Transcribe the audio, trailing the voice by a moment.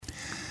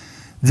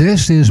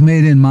This is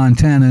Made in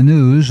Montana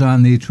News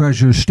on the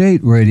Treasure State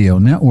Radio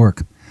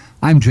Network.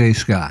 I'm Jay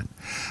Scott.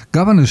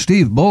 Governor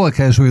Steve Bullock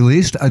has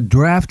released a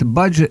draft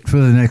budget for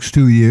the next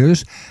 2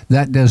 years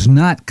that does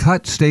not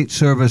cut state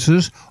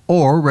services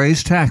or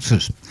raise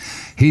taxes.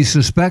 He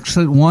suspects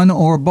that one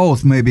or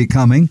both may be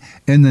coming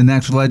in the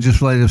next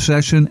legislative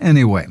session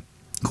anyway.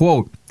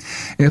 Quote,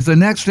 "If the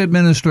next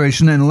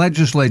administration and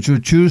legislature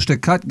choose to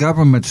cut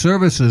government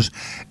services,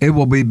 it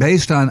will be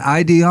based on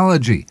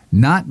ideology,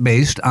 not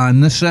based on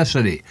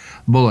necessity,"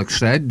 Bullock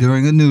said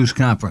during a news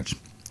conference.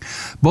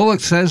 Bullock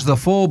says the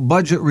full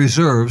budget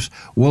reserves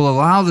will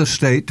allow the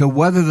state to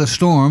weather the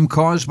storm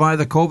caused by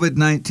the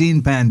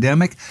COVID-19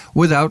 pandemic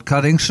without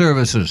cutting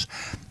services.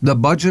 The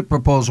budget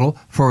proposal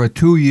for a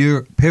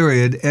 2-year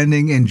period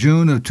ending in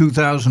June of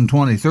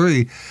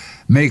 2023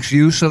 makes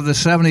use of the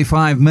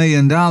 $75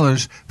 million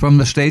from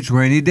the state's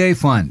rainy day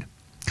fund.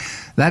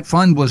 That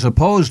fund was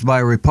opposed by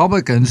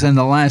Republicans in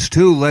the last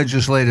 2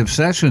 legislative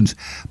sessions,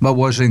 but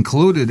was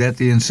included at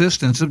the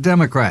insistence of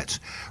Democrats.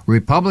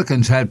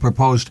 Republicans had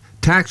proposed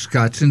tax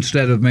cuts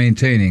instead of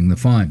maintaining the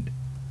fund.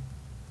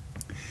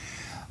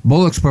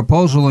 Bullock's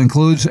proposal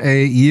includes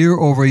a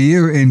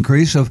year-over-year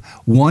increase of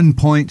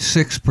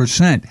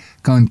 1.6%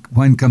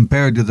 when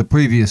compared to the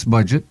previous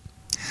budget.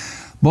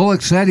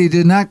 Bullock said he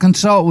did not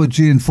consult with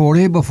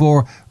Gianforte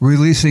before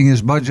releasing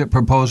his budget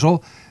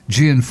proposal.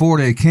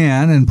 Gianforte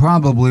can and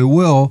probably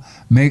will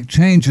make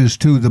changes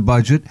to the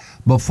budget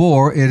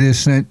before it is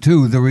sent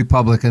to the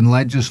Republican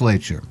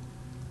legislature.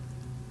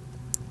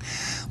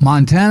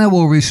 Montana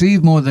will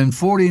receive more than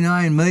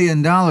 $49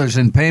 million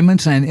in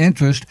payments and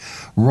interest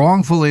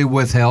wrongfully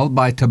withheld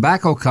by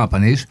tobacco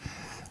companies.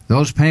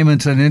 Those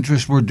payments and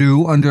interest were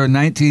due under a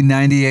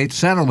 1998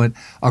 settlement,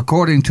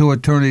 according to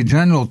Attorney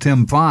General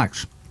Tim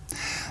Fox.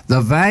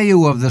 The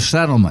value of the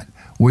settlement,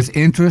 with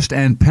interest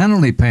and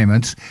penalty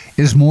payments,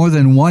 is more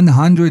than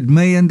 $100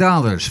 million,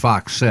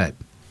 Fox said.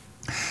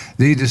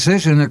 The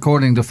decision,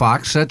 according to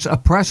Fox, sets a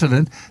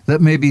precedent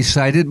that may be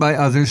cited by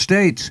other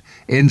states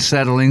in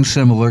settling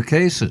similar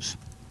cases.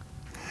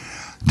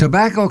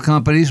 Tobacco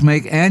companies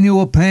make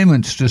annual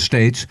payments to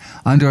states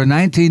under a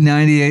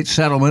 1998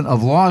 settlement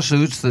of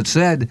lawsuits that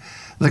said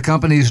the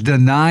companies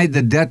denied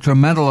the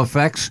detrimental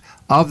effects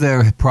of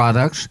their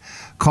products,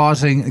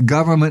 causing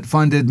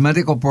government-funded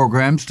medical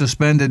programs to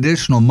spend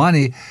additional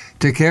money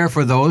to care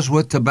for those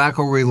with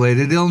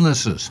tobacco-related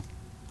illnesses.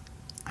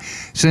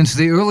 Since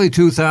the early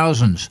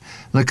 2000s,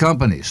 the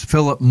companies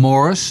Philip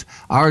Morris,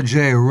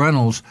 R.J.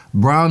 Reynolds,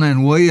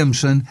 Brown &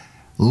 Williamson,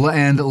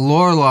 and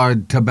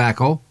Lorillard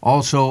Tobacco,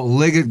 also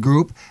Liggett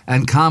Group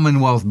and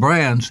Commonwealth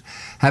Brands,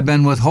 have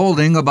been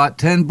withholding about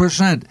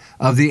 10%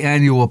 of the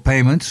annual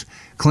payments,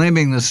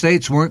 claiming the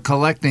states weren't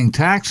collecting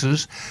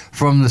taxes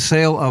from the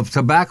sale of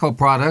tobacco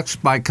products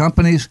by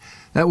companies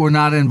that were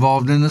not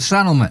involved in the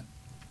settlement.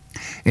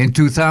 In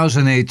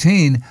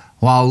 2018,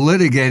 while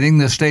litigating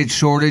the state's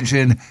shortage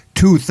in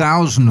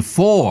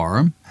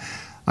 2004,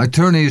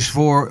 attorneys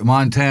for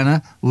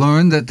Montana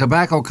learned that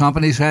tobacco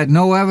companies had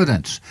no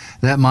evidence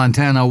that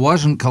Montana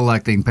wasn't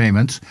collecting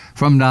payments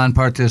from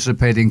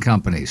non-participating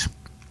companies.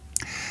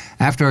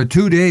 After a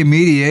 2-day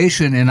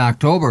mediation in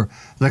October,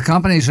 the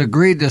companies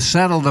agreed to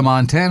settle the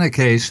Montana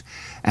case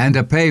and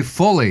to pay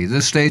fully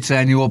the state's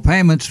annual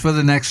payments for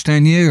the next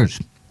 10 years.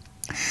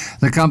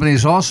 The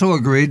companies also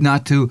agreed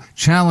not to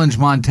challenge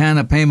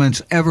Montana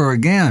payments ever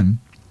again,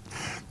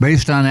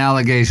 based on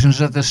allegations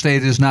that the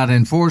state is not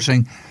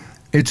enforcing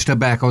its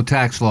tobacco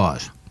tax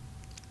laws.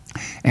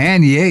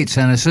 Ann Yates,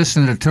 an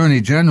assistant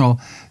attorney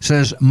general,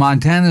 says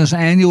Montana's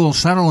annual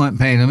settlement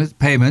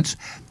payments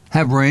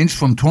have ranged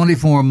from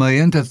 $24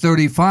 million to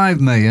 $35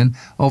 million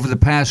over the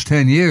past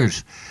 10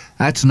 years.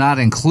 That's not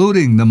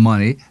including the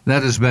money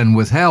that has been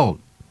withheld.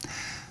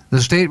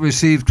 The state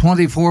received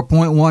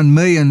 $24.1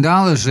 million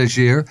this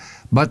year,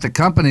 but the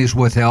companies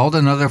withheld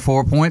another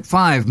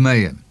 $4.5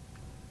 million.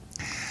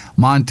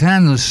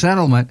 Montana's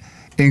settlement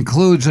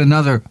includes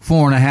another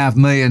 $4.5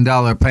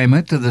 million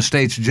payment to the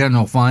state's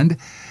general fund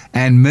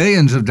and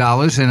millions of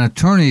dollars in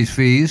attorney's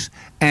fees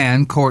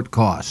and court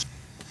costs.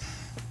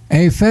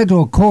 A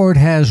federal court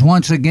has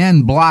once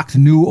again blocked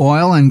new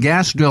oil and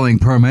gas drilling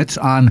permits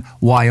on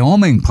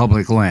Wyoming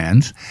public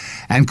lands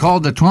and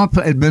called the Trump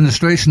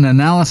administration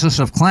analysis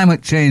of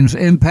climate change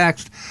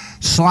impacts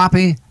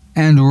sloppy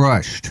and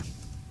rushed.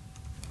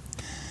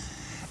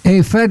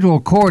 A federal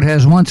court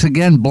has once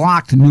again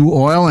blocked new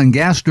oil and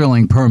gas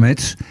drilling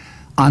permits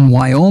on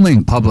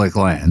Wyoming public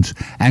lands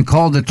and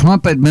called the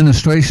Trump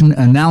administration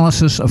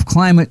analysis of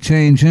climate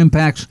change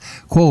impacts,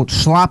 quote,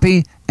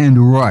 sloppy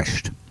and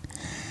rushed.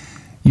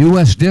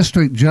 U.S.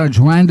 District Judge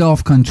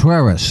Randolph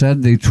Contreras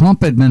said the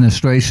Trump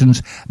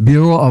administration's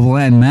Bureau of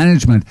Land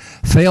Management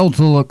failed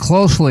to look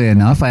closely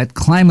enough at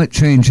climate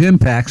change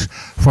impacts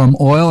from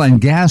oil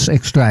and gas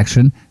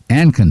extraction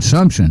and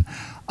consumption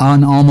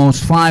on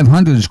almost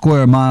 500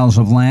 square miles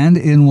of land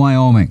in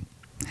Wyoming.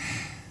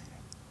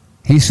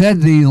 He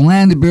said the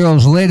Land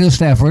Bureau's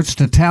latest efforts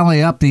to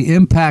tally up the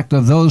impact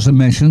of those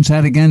emissions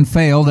had again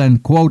failed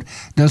and, quote,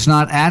 does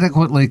not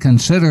adequately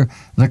consider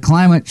the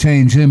climate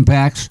change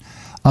impacts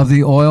of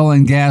the oil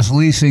and gas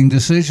leasing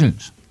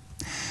decisions.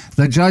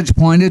 The judge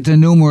pointed to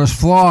numerous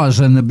flaws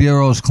in the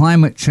Bureau's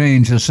climate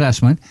change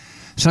assessment,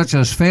 such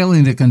as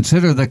failing to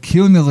consider the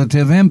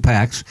cumulative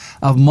impacts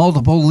of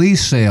multiple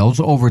lease sales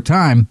over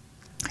time,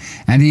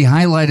 and he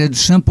highlighted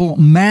simple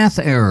math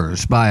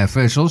errors by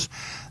officials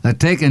that,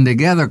 taken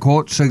together,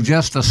 quote,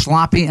 suggest a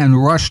sloppy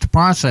and rushed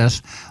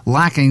process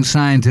lacking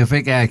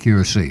scientific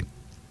accuracy.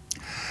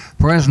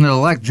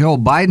 President-elect Joe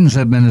Biden's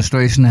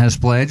administration has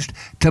pledged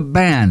to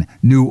ban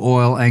new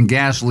oil and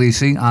gas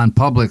leasing on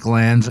public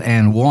lands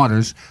and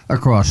waters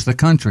across the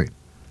country.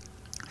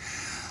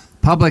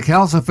 Public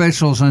health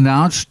officials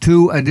announced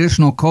 2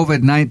 additional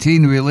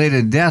COVID-19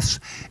 related deaths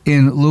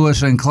in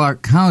Lewis and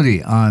Clark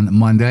County on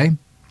Monday.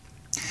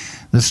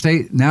 The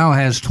state now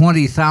has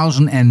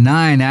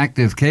 20,009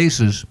 active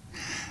cases.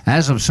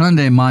 As of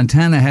Sunday,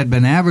 Montana had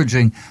been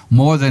averaging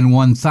more than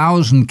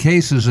 1,000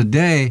 cases a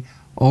day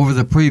over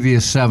the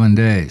previous 7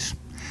 days.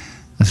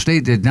 The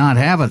state did not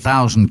have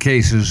 1,000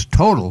 cases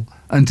total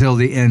until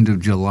the end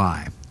of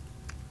July.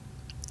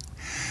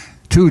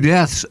 2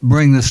 deaths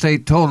bring the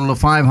state total to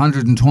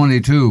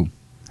 522.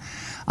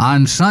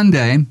 On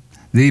Sunday,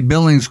 the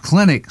Billings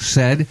Clinic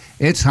said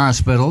its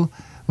hospital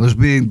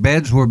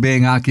beds were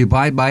being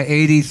occupied by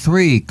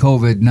 83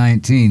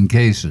 COVID-19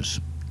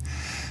 cases.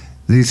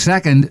 The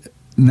second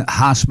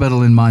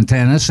hospital in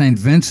Montana, St.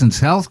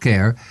 Vincent's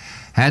Healthcare,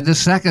 had the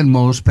second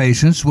most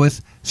patients with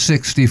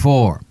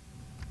 64.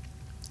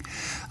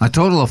 A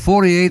total of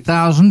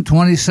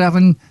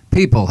 48,027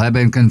 people have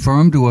been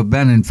confirmed to have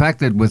been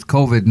infected with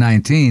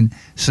COVID-19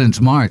 since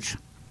March.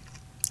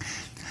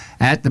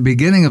 At the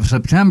beginning of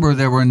September,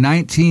 there were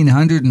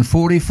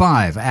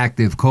 1,945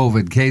 active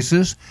COVID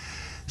cases,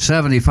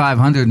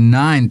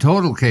 7,509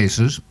 total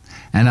cases,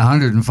 and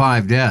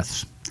 105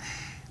 deaths.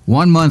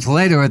 1 month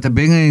later, at the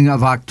beginning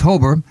of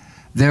October,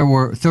 there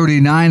were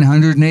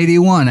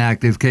 3,981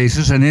 active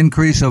cases, an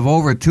increase of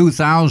over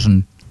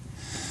 2,000.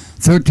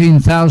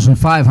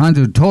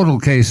 13,500 total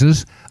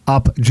cases,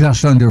 up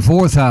just under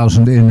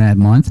 4,000 in that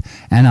month,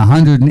 and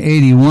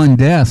 181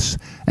 deaths,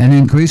 an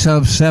increase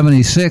of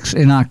 76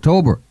 in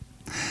October.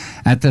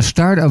 At the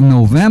start of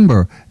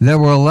November, there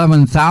were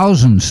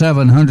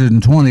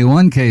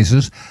 11,721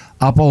 cases,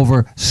 up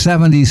over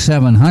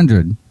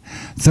 7,700.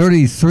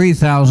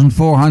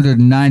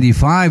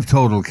 33,495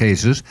 total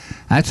cases,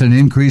 that's an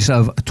increase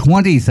of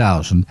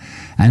 20,000,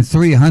 and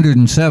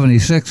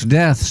 376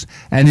 deaths,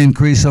 an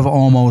increase of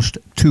almost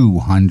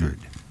 200.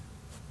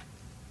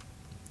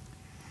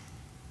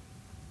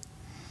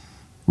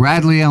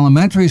 Radley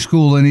Elementary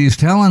School in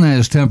East Helena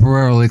is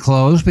temporarily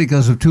closed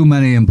because of too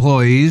many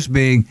employees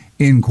being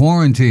in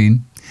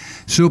quarantine.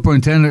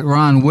 Superintendent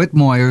Ron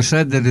Whitmoyer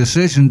said the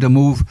decision to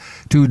move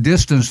to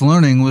distance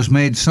learning was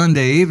made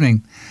Sunday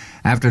evening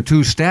after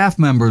 2 staff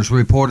members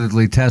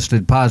reportedly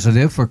tested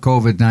positive for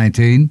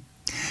COVID-19.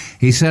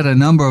 He said a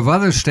number of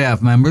other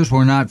staff members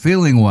were not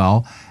feeling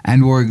well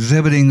and were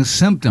exhibiting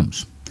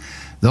symptoms.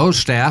 Those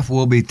staff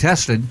will be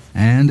tested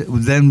and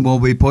then will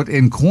be put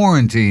in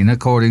quarantine,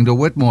 according to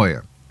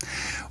Whitmoyer.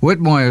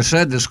 Whitmoyer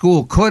said the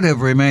school could have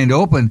remained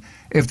open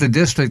if the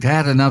district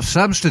had enough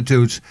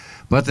substitutes,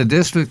 but the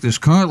district is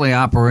currently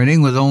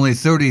operating with only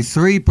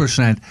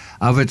 33%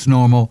 of its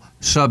normal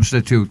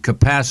substitute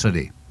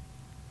capacity.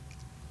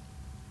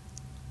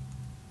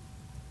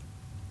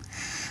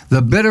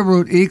 The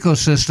Bitterroot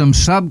Ecosystem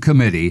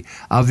Subcommittee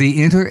of the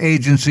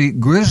Interagency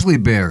Grizzly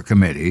Bear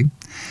Committee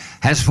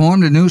has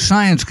formed a new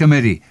science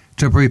committee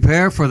to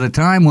prepare for the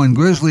time when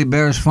grizzly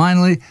bears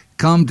finally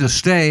come to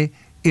stay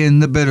in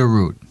the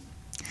Bitterroot.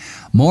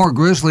 More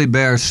grizzly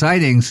bear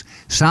sightings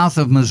south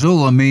of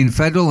Missoula mean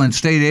federal and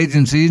state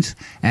agencies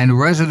and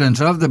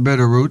residents of the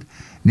Bitterroot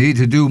need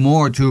to do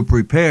more to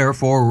prepare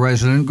for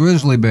resident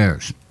grizzly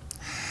bears.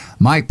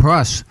 Mike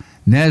Pruss,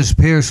 Nez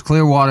Perce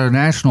Clearwater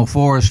National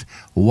Forest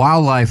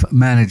wildlife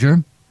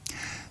manager,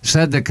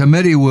 said the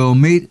committee will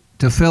meet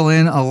to fill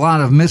in a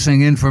lot of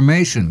missing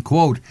information.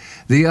 Quote,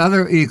 the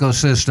other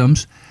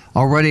ecosystems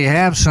already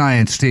have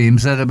science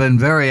teams that have been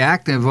very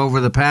active over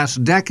the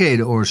past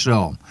decade or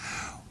so.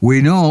 We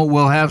know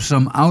we'll have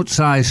some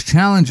outsized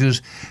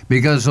challenges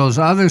because those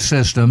other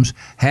systems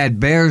had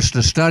bears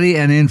to study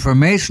and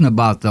information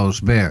about those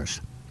bears.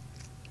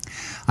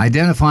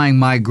 Identifying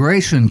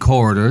migration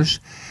corridors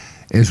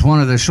is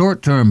one of the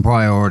short-term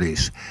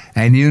priorities,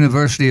 and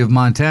University of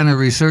Montana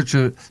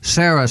researcher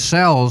Sarah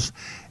Sells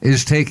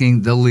is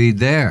taking the lead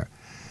there.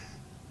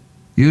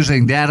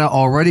 Using data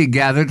already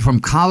gathered from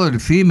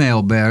collared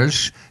female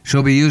bears,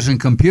 she'll be using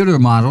computer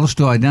models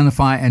to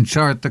identify and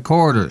chart the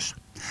corridors.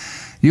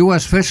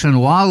 U.S. Fish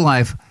and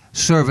Wildlife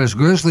Service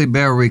Grizzly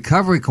Bear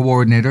Recovery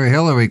Coordinator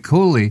Hillary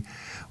Cooley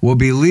will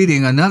be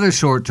leading another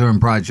short-term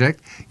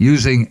project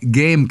using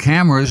game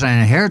cameras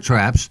and hair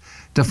traps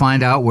to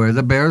find out where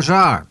the bears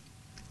are.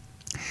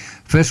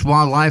 Fish,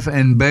 Wildlife,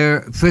 and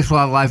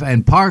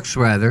Parks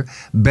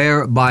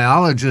bear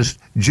biologist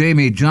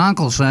Jamie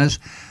Jonkel says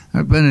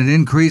there have been an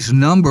increased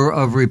number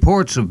of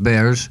reports of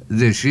bears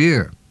this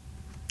year.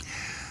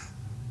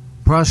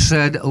 Pruss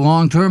said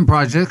long-term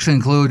projects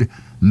include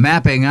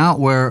mapping out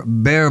where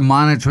bear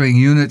monitoring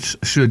units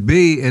should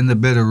be in the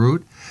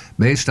Bitterroot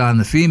based on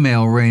the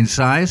female range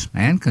size,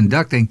 and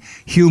conducting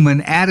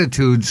human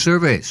attitude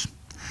surveys.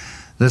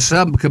 The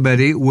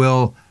subcommittee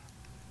will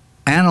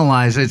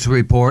analyze its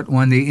report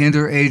when the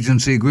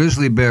Interagency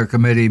Grizzly Bear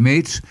Committee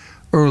meets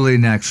early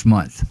next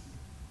month.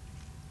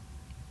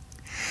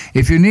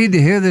 If you need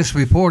to hear this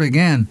report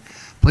again,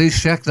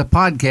 please check the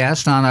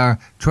podcast on our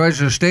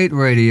Treasure State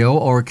Radio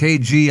or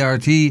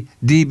KGRT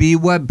DB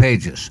web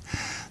pages.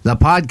 The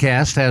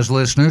podcast has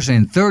listeners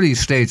in 30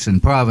 states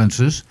and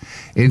provinces,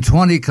 in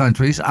 20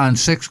 countries, on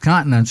 6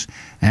 continents,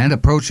 and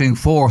approaching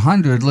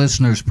 400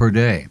 listeners per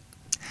day.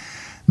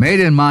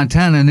 Made in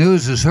Montana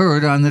News is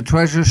heard on the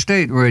Treasure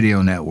State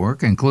Radio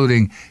Network,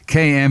 including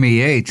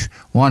KMEH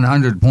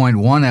 100.1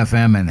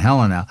 FM in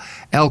Helena,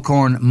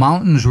 Elkhorn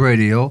Mountains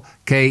Radio,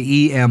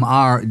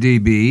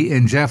 KEMR-DB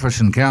in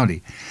Jefferson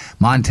County,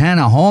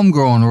 Montana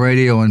Homegrown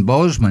Radio in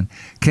Bozeman,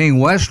 King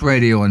West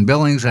Radio in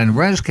Billings, and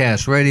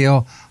Rescast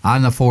Radio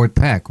on the Fort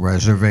Peck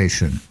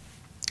Reservation.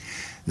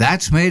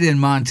 That's Made in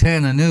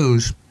Montana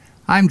News.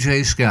 I'm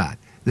Jay Scott.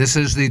 This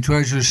is the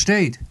Treasure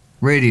State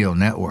Radio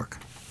Network.